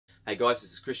Hey guys,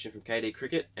 this is Christian from KD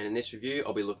Cricket, and in this review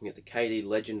I'll be looking at the KD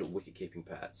Legend wicket keeping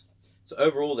pads. So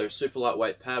overall they're a super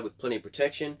lightweight pad with plenty of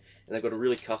protection, and they've got a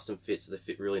really custom fit so they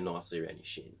fit really nicely around your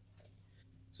shin.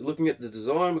 So looking at the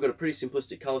design, we've got a pretty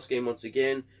simplistic colour scheme once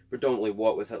again, predominantly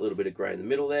white with that little bit of grey in the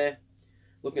middle there.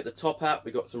 Looking at the top hat,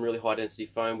 we've got some really high density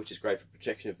foam which is great for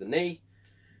protection of the knee.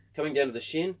 Coming down to the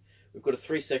shin, we've got a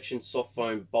 3-section soft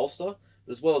foam bolster,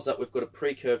 but as well as that we've got a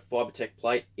pre-curved Fibertech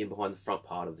plate in behind the front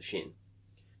part of the shin.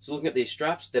 So looking at these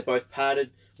straps, they're both padded,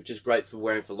 which is great for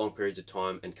wearing for long periods of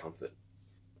time and comfort.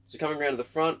 So coming around to the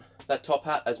front, that top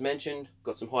hat, as mentioned,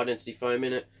 got some high density foam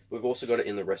in it. We've also got it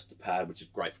in the rest of the pad, which is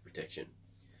great for protection.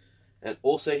 And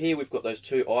also here we've got those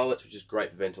 2 eyelets, which is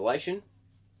great for ventilation.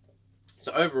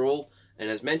 So overall, and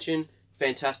as mentioned,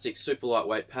 fantastic super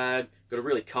lightweight pad, got a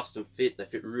really custom fit, they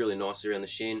fit really nicely around the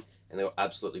shin, and they've got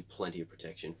absolutely plenty of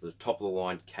protection for the top of the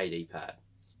line KD pad.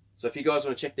 So if you guys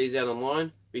want to check these out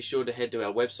online, be sure to head to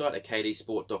our website at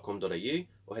kdsport.com.au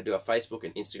or head to our Facebook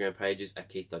and Instagram pages at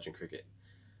Keith Dudgeon Cricket.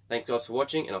 Thanks guys for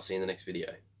watching, and I'll see you in the next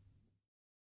video.